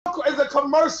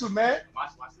commercial, man.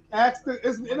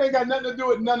 It ain't got nothing to do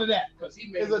with none of that.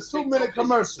 It's a 2-minute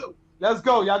commercial. Let's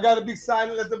go. Y'all got to be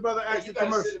silent. Let the brother ask the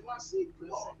commercial.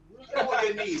 Get on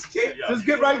your knees, kid. Just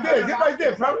get right there. Get right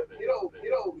there, bro. Get over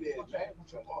there, man.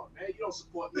 Come on, man. You don't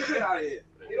support me. Get out of here.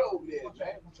 Get over there,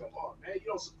 man. Come on, man. You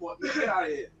don't support me. Get out of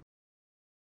here.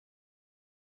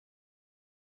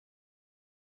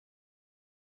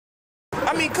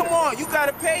 I mean, come on, you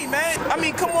gotta pay, man. I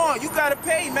mean, come on, you gotta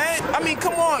pay, man. I mean,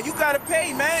 come on, you gotta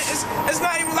pay, man. It's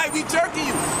not even like we jerking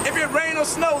you. If it rain or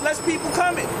snow, less people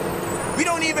coming. We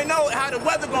don't even know how the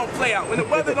weather gonna play out. When the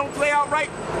weather don't play out right,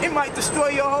 it might destroy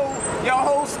your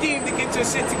whole scheme to get your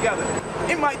shit together.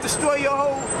 It might destroy your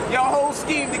whole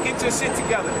scheme to get your shit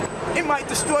together. It might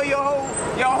destroy your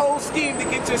whole scheme to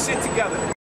get your shit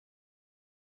together.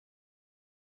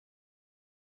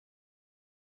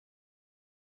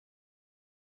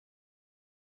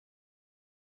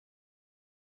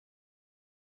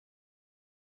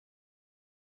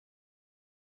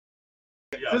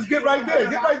 Just get right there.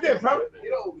 Get right there, bro.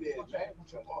 Get over there, man.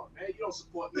 Come on, man. You don't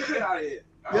support me. Get out of here.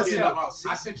 Yes, you do.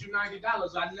 I sent you $90.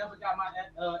 I never got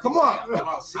my. Come on.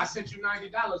 I sent you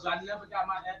 $90. I never got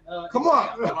my. Come on.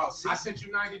 I sent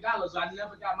you $90. I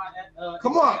never got my.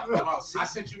 Come on. I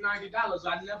sent you $90.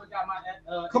 I never got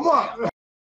my. Come on.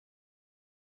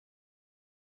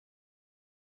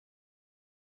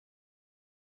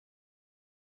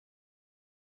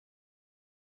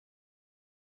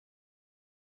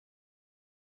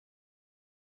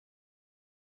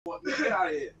 Get out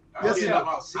of here. Yes, you do.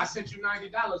 I sent you $90.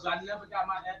 I never got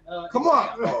my. Come on.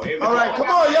 All right. Come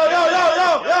on. Yo.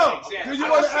 Do you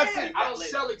want to ask it? I don't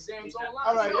sell exams online.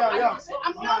 All right. Yo. No,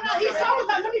 he's talking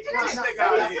about. Let me finish. You gotta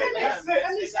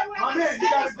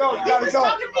go. You gotta go.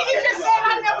 He just said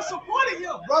I never supported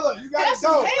him. Brother, you gotta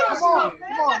go. Come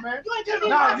on, man.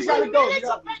 Nah, you gotta go.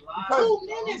 2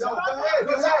 minutes, brother.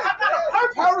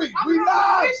 Hurry. We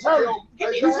live. Hurry.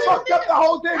 You fucked up the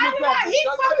whole thing with that. He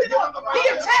fucked it up. He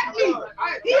attacked me.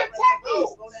 He attacked me.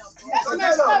 That's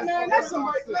messed up, man. That's some.